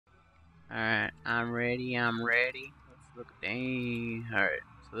Alright, I'm ready, Let's look at the... Alright,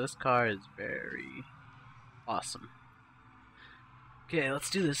 so this car is very awesome. Okay, let's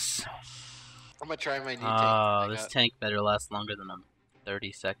do this. I'm gonna try my new tank. Oh, this tank better last longer than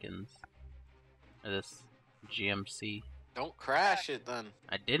 30 seconds. Or this GMC. Don't crash it then.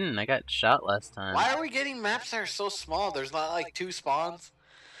 I didn't, I got shot last time. Why are we getting maps that are so small? There's not like 2 spawns.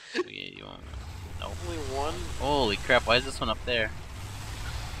 You want... Nope. Only 1? Holy crap, why is this one up there?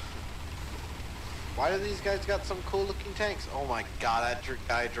 Why do these guys got some cool looking tanks? Oh my god, that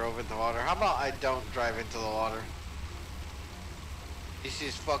guy drove into the water. How about I don't drive into the water? This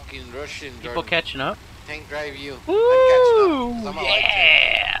is fucking Russian. People Jordan. catching up? Tank drive you. Woo! I'm catching up.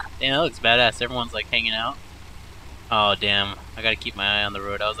 Yeah! Damn, that looks badass. Everyone's like hanging out. Oh damn, I gotta keep my eye on the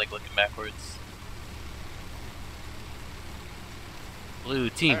road. I was like looking backwards. Blue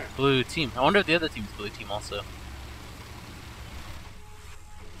team, right. Blue team. I wonder if the other team's blue team also.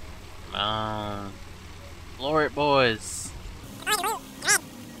 Come on. Floor it, boys.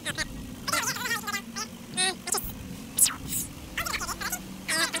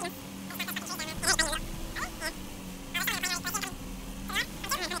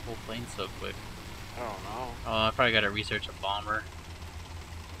 Whole plane's so quick. I don't know. Oh, I probably gotta research a bomber.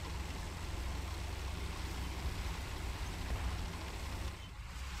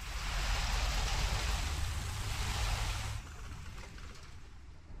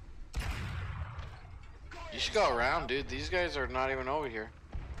 You should go around, dude. These guys are not even over here.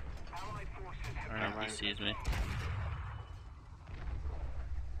 Alright, he sees me.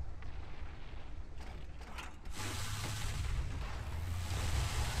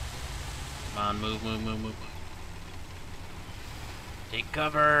 Come on, move, move, move, move. Take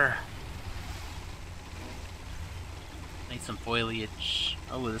cover. Need some foliage.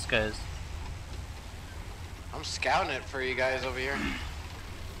 Oh, this guy's I'm scouting it for you guys over here.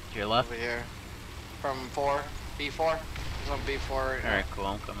 to your left. Over here. From 4. B4. He's on B4 right now. Alright, cool,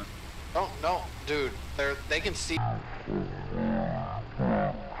 I'm coming. No, dude. They can see.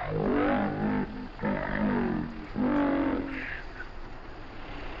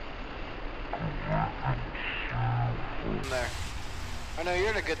 There. I know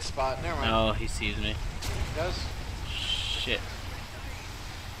you're in a good spot. Never mind. No, he sees me. He does? Shit.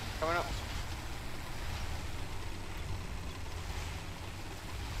 Coming up.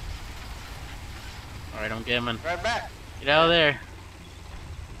 Alright, don't get him in. Right back. Get out of there.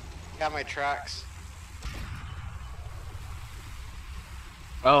 Got my tracks.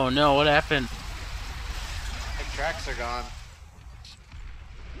 Oh no, what happened? My tracks are gone.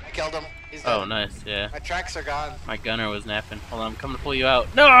 I killed him. He's dead. Oh, nice, yeah. My tracks are gone. My gunner was napping. Hold on, I'm coming to pull you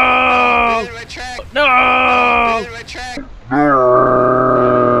out. No! Dude, my track. No! Dude, my track.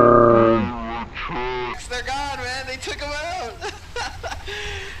 They're gone, man. They took them out.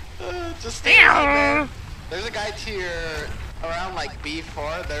 Just stay there, man. There's a guy to your around like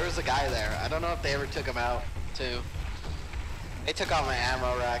B4. There was a guy there. I don't know if they ever took him out too. They took out my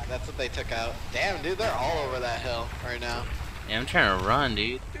ammo rack. That's what they took out. Damn, dude, they're all over that hill right now. Yeah, I'm trying to run,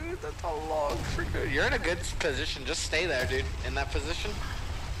 dude. Dude, that's a long freaking. You're in a good position. Just stay there, dude. In that position.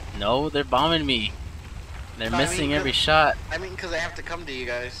 No, they're bombing me. They're No, I missing mean, every shot. I mean, because I have to come to you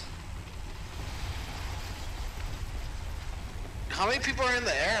guys. How many people are in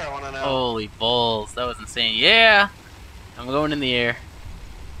the air? I want to know. Holy balls, that was insane. Yeah! I'm going in the air.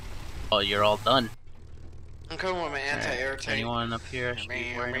 Oh, you're all done. I'm coming with my anti-air Is there tank. anyone up here I should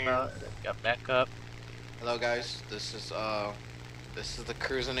be worrying about? Got backup. Hello, guys. This is the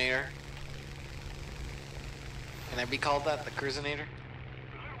Cruisinator. Can I be called that? The Cruisinator?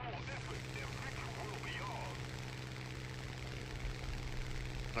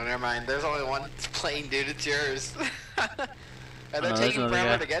 Oh, never mind. There's only one plane, dude. It's yours. And they're there's taking another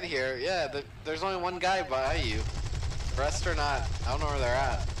forever guy. to get here. Yeah, there's only one guy by you. The rest are not. I don't know where they're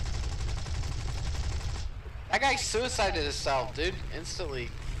at. That guy suicided himself, dude. Instantly.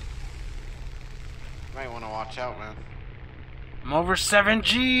 Might want to watch out, man. I'm over 7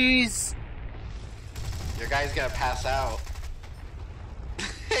 Gs! Your guy's gonna pass out.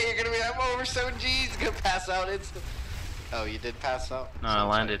 You're gonna be, I'm over 7 Gs, gonna pass out instant. Oh, you did pass out? No, I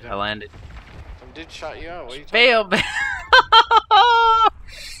landed. I landed. Some dude shot you out. What are you talking Fail, man!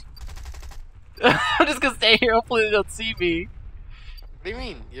 I'm just gonna stay here. Hopefully they don't see me. What do you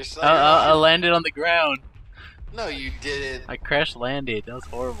mean? You're still I landed on the ground. No, you didn't. I crash landed. That was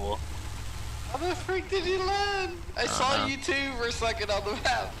horrible. How the freak did you land? I saw know. you too for a second on the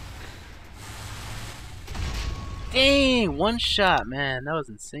map. Dang, one shot, man. That was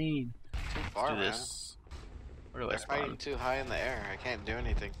insane. Too far, Let's do man. this. Where do I They're spawn? fighting too high in the air. I can't do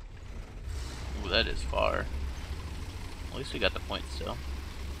anything. Ooh, that is far. At least we got the point still.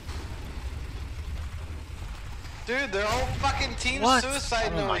 Dude, their whole fucking team's What?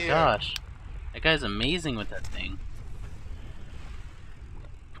 suicide Oh over my here. gosh. That guy's amazing with that thing.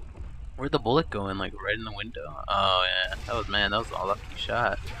 Where'd the bullet go in? Like right in the window? Oh yeah. That was a lucky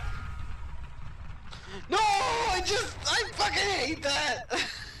shot. No, I fucking hate that.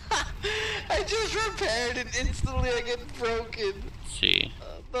 I just repaired and instantly I get broken. Let's see.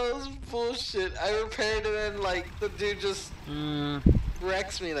 That was bullshit. I repaired and then like the dude just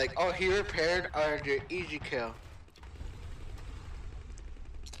wrecks me. Like, oh, he repaired our easy kill.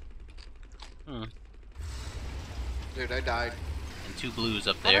 Dude, I died. And 2 blues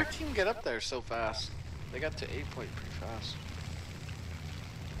up How did there. our team get up there so fast? They got to 8 point pretty fast.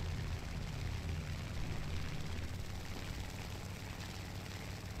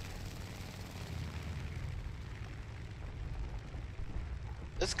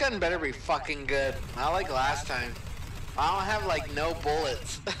 This gun better be fucking good. Not like last time. I don't have like no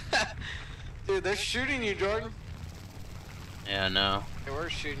bullets. Dude, they're shooting you, Jordan. Yeah, no. They were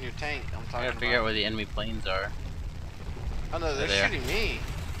shooting your tank. I'm I talking gotta figure out where the enemy planes are. Oh no, they're there. shooting me.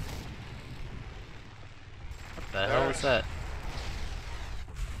 What the hell was that?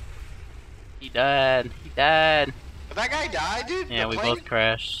 He died. He died. Did that guy die, dude? Yeah, The we plane? both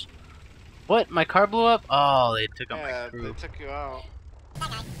crashed. What? My car blew up? Oh, they took out Yeah, my crew. they took you out.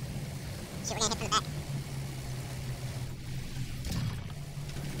 Shit, we're gonna hit from the back.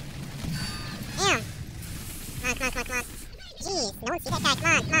 Damn! Come on. Jeez, no one see that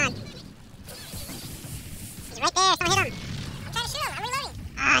guy. Come on. He's right there, someone hit him! I'm trying to shoot him, I'm reloading!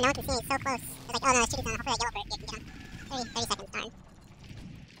 Ah, no one can see me, it's so close. They're like, oh no, the shooter's on, hopefully I yellow for it. Yeah, get him. 30 seconds, darn.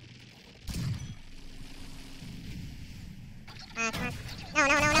 Come on.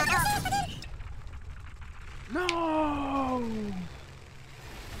 No! No!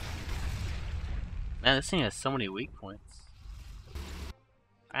 Man, this thing has so many weak points.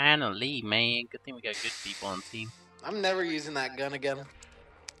 Finally, man. Good thing we got good people on the team. I'm never using that gun again.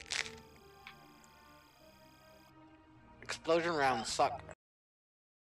 Explosion rounds suck.